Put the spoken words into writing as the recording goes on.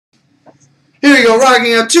Here we go,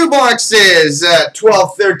 rocking out 2 boxes at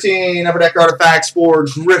 12-13 Upper Deck Artifacts for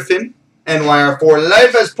Griffin, NYR for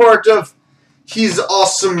life as part of his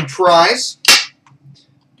awesome prize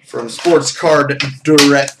from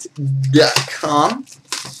sportscarddirect.com.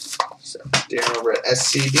 So, down over at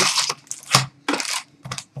SCD.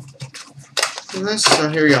 And this, so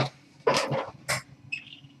here we go.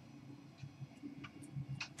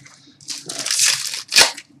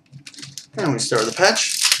 And we start with the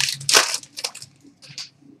patch.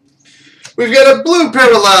 We've got a blue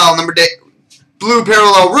parallel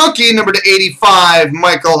rookie, number to 85,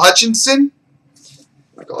 Michael Hutchinson.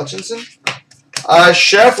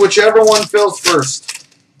 Chef, whichever one fills first.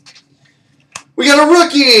 We got a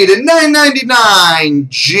rookie to 999,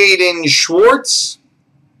 Jaden Schwartz.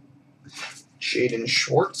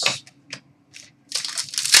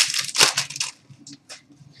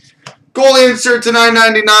 Goalie insert to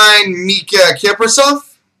 999, Mika Kiprasov.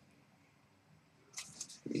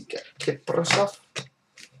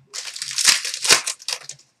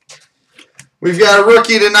 We've got a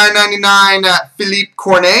rookie to 999, Philippe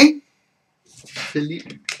Cornet.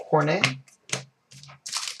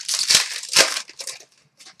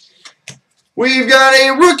 We've got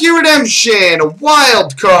a rookie redemption, a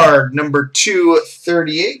wild card, number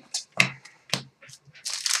 238.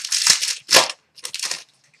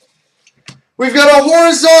 We've got a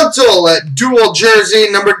horizontal at dual jersey,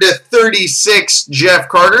 number to 36, Jeff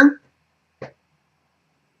Carter.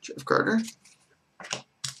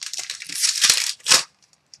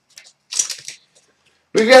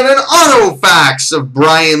 We've got an auto fax of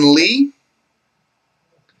Brian Lee.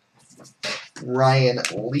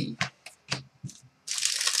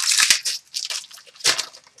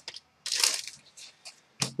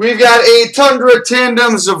 We've got a Tundra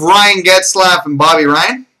tandems of Ryan Getzlaf and Bobby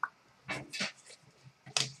Ryan.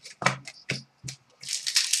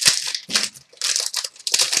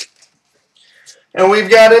 And we've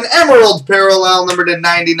got an emerald parallel number to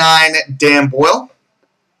 99, Dan Boyle.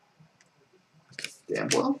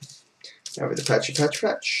 Over the patch.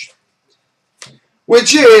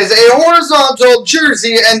 Which is a horizontal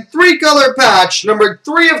jersey and 3-color patch, number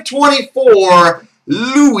 3 of 24,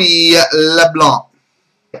 Louis LeBlanc.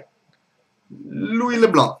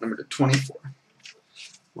 Number to 24.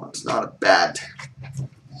 Well, it's not a bad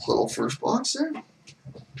little first box there.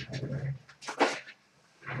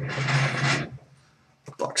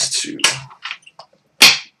 Box 2.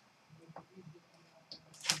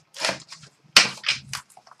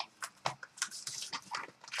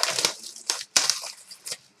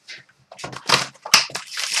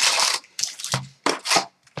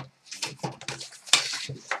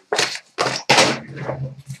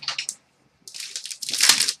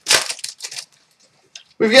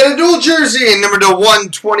 We've got a dual jersey, number to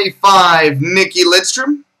 125, Nicky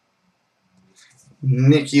Lidstrom.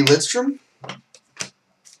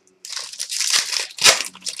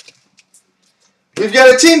 We've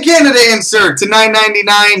got a Team Canada insert to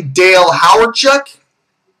 999, Dale Hawerchuk.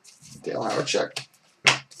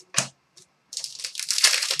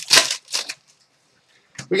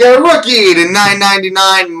 We got a rookie to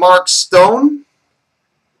 999, Mark Stone.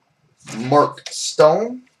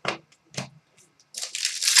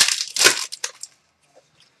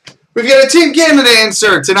 We've got a Team Canada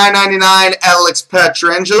insert to 999, Alex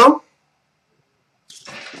Pietrangelo.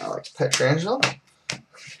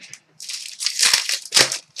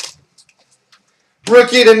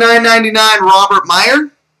 Rookie to 999, Robert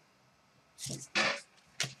Meyer.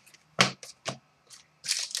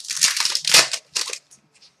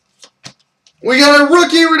 We got a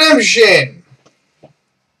rookie redemption.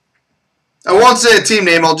 I won't say a team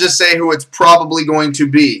name, I'll just say who it's probably going to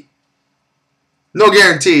be. No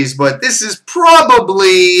guarantees, but this is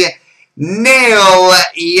probably Nail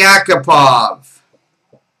Yakupov.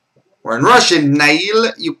 Or in Russian,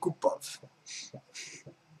 Nail Yakupov.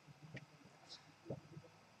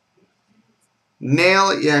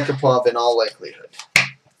 Nail Yakupov in all likelihood.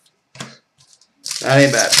 That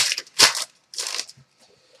ain't bad.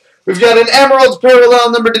 We've got an Emerald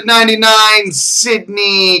parallel number to 99,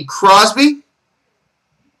 Sidney Crosby.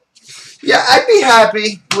 Yeah, I'd be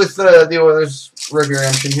happy with the Oilers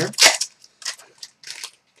redemption here.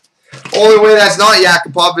 Only way that's not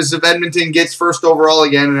Yakupov is if Edmonton gets first overall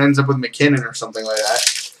again and ends up with McKinnon or something like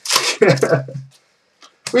that.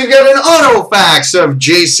 We've got an auto fax of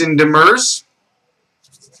Jason Demers.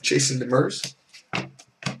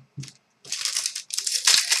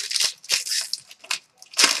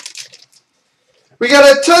 We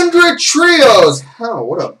got a Tundra Trios. Oh,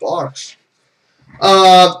 what a box.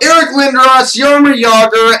 Eric Lindros, Jaromir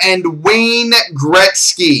Jagr, and Wayne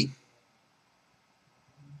Gretzky.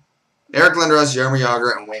 Eric Lindros, Jeremy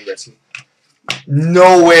Yager, and Wayne Gretzky.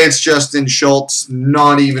 No way it's Justin Schultz.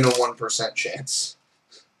 Not even a 1% chance.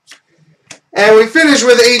 And we finish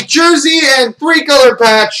with a jersey and 3-color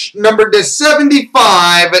patch, numbered to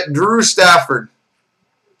 75, Drew Stafford.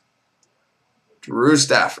 Drew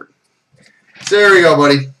Stafford. So there we go,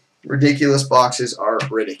 buddy. Ridiculous boxes are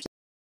ridiculous.